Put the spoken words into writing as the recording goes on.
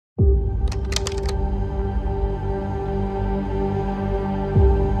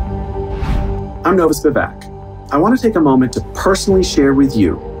I'm Spivack. I want to take a moment to personally share with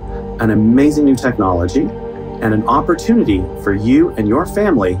you an amazing new technology and an opportunity for you and your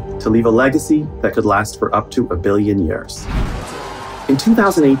family to leave a legacy that could last for up to 1 billion years. In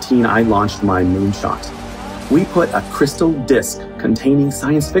 2018, I launched my moonshot. We put a crystal disc containing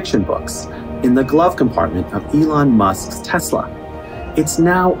science fiction books in the glove compartment of Elon Musk's Tesla. It's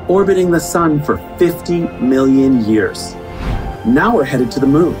now orbiting the sun for 50 million years. Now we're headed to the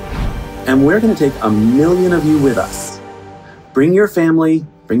moon, and we're going to take 1 million of you with us. Bring your family,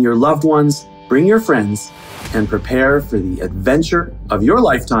 bring your loved ones, bring your friends, and prepare for the adventure of your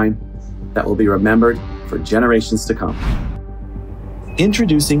lifetime that will be remembered for generations to come.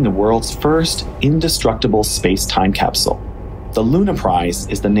 Introducing the world's first indestructible space-time capsule. The Lunaprise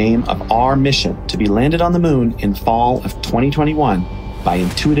is the name of our mission to be landed on the moon in fall of 2021 by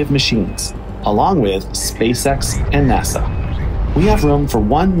Intuitive Machines, along with SpaceX and NASA. We have room for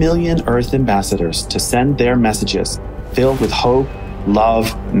 1 million Earth ambassadors to send their messages filled with hope,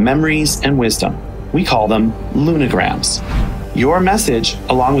 love, memories, and wisdom. We call them Lunagrams. Your message,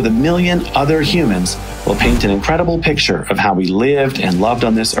 along with 1 million other humans, will paint an incredible picture of how we lived and loved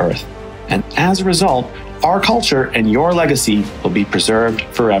on this Earth. And as a result, our culture and your legacy will be preserved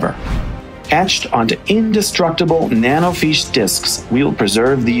forever. Etched onto indestructible nanofiche discs, we will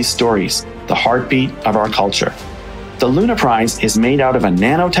preserve these stories, the heartbeat of our culture. The Lunaprise is made out of a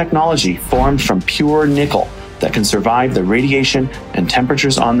nanotechnology formed from pure nickel that can survive the radiation and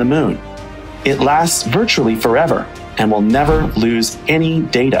temperatures on the moon. It lasts virtually forever and will never lose any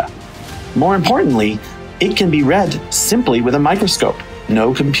data. More importantly, it can be read simply with a microscope,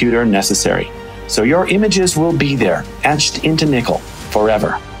 no computer necessary. So your images will be there, etched into nickel,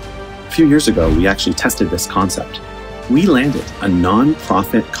 forever. A few years ago, we actually tested this concept. We landed a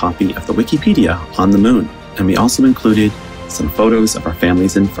non-profit copy of the Wikipedia on the moon, and we also included some photos of our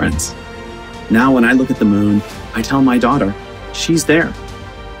families and friends. Now, when I look at the moon, I tell my daughter, she's there.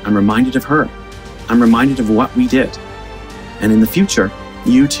 I'm reminded of her. I'm reminded of what we did. And in the future,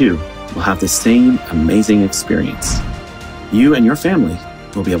 you too will have the same amazing experience. You and your family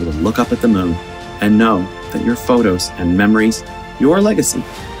will be able to look up at the moon and know that your photos and memories, your legacy,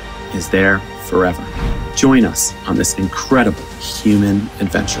 is there forever. Join us on this incredible human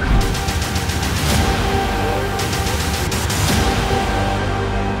adventure.